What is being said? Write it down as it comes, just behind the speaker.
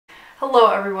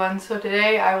Hello everyone, so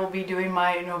today I will be doing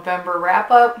my November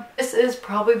wrap-up. This is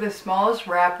probably the smallest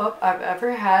wrap-up I've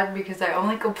ever had because I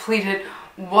only completed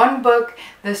one book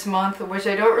this month, which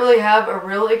I don't really have a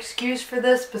real excuse for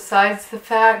this besides the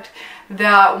fact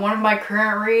that one of my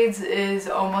current reads is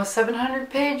almost 700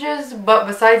 pages, but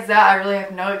besides that I really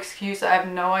have no excuse. I have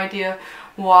no idea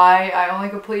why I only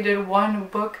completed one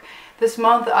book this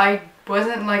month. I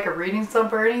wasn't like a reading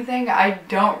slump or anything. I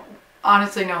don't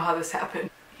honestly know how this happened.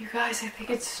 You guys, I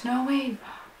think it's snowing.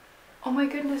 Oh my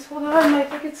goodness, hold on, I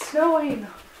think it's snowing.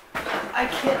 I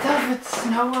can't tell if it's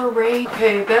snow or rain.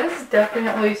 Okay, that is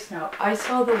definitely snow. I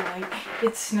saw the light.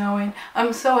 It's snowing.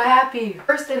 I'm so happy.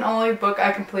 First and only book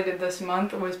I completed this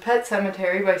month was Pet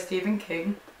Sematary by Stephen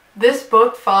King. This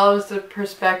book follows the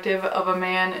perspective of a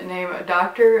man named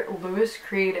Dr. Louis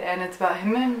Creed, and it's about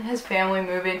him and his family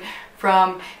moving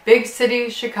from big city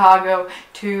Chicago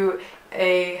to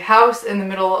a house in the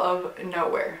middle of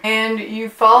nowhere. And you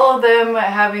follow them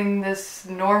having this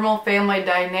normal family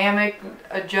dynamic,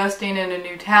 adjusting in a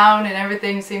new town, and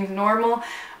everything seems normal.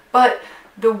 But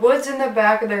the woods in the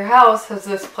back of their house has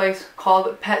this place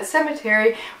called Pet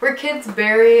Sematary where kids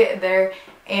bury their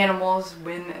animals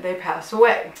when they pass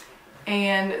away.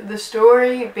 And the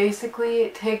story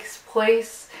basically takes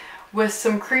place with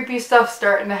some creepy stuff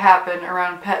starting to happen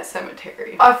around Pet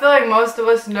Sematary. I feel like most of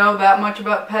us know that much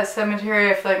about Pet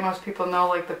Sematary. I feel like most people know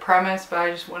like the premise, but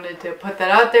I just wanted to put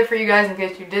that out there for you guys in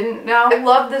case you didn't know. I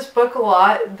love this book a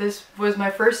lot. This was my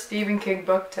first Stephen King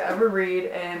book to ever read,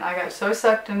 and I got so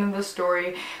sucked into the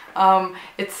story.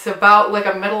 It's about like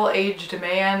a middle-aged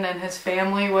man and his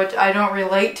family, which I don't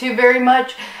relate to very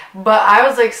much, but I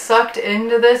was like sucked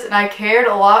into this and I cared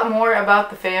a lot more about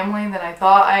the family than I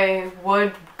thought I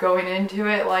would going into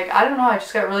it. Like, I don't know, I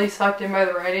just got really sucked in by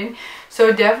the writing.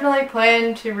 So definitely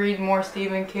plan to read more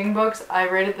Stephen King books. I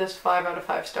rated this 5 out of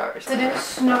 5 stars. It is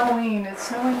snowing. It's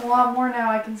snowing a lot more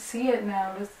now. I can see it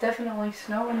now. It's definitely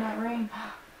snowing, not rain.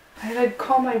 I had to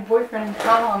call my boyfriend and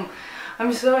tell him.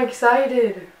 I'm so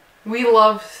excited. We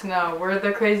love snow. We're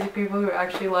the crazy people who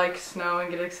actually like snow and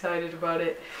get excited about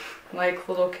it, like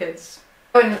little kids.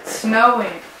 And it's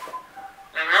snowing.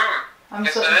 I'm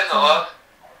so excited.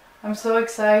 I'm so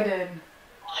excited.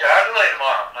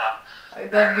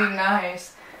 That'd be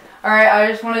nice. Alright, I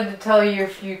just wanted to tell you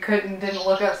if you didn't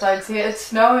look outside. See, it's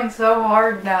snowing so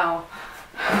hard now.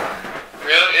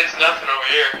 Really? It's nothing over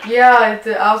here.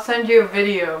 Yeah, I'll send you a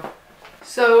video.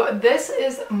 So this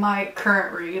is my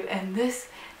current read, and this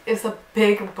is a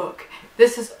big book.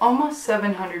 This is almost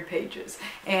 700 pages,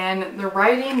 and the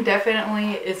writing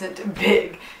definitely isn't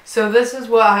big. So this is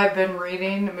what I've been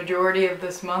reading the majority of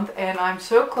this month, and I'm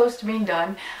so close to being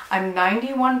done. I'm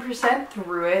 91%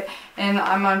 through it, and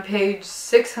I'm on page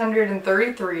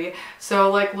 633. So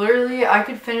like literally I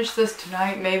could finish this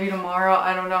tonight, maybe tomorrow.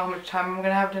 I don't know how much time I'm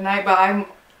gonna have tonight, but I'm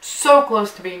so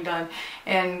close to being done,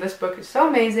 and this book is so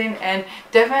amazing, and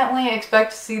definitely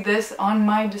expect to see this on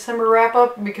my December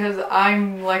wrap-up because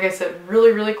I'm, like I said,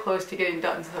 really close to getting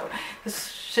done. So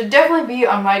this should definitely be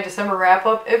on my December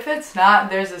wrap-up. If it's not,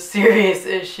 there's a serious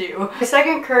issue. My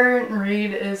second current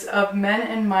read is Of Men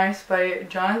and Mice by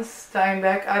John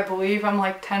Steinbeck. I believe I'm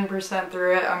like 10%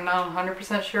 through it. I'm not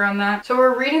 100% sure on that. So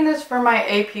we're reading this for my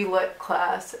AP Lit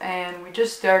class, and we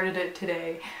just started it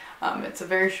today. It's a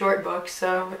very short book,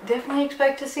 so definitely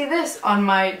expect to see this on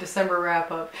my December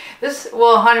wrap-up. This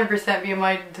will 100% be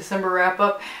my December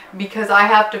wrap-up because I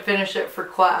have to finish it for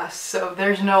class, so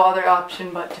there's no other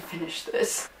option but to finish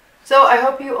this. So I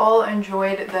hope you all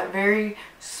enjoyed that very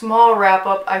small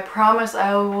wrap-up. I promise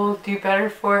I will do better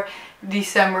for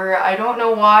December. I don't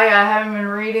know why I haven't been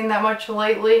reading that much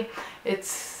lately.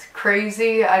 It's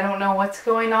crazy. I don't know what's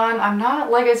going on. I'm not,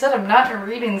 like I said, I'm not in a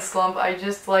reading slump. I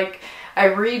just like, I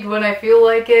read when I feel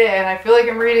like it, and I feel like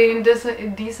I'm reading a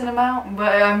decent amount,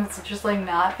 but I'm just like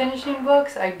not finishing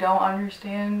books. I don't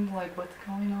understand like what's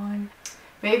going on.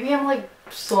 Maybe I'm like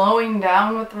slowing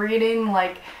down with reading,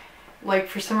 like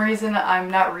for some reason I'm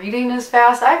not reading as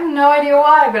fast. I have no idea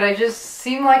why, but I just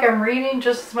seem like I'm reading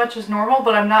just as much as normal,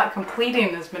 but I'm not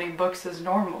completing as many books as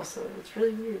normal, so it's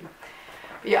really weird.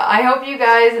 But yeah, I hope you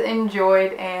guys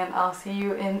enjoyed, and I'll see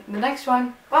you in the next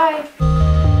one. Bye!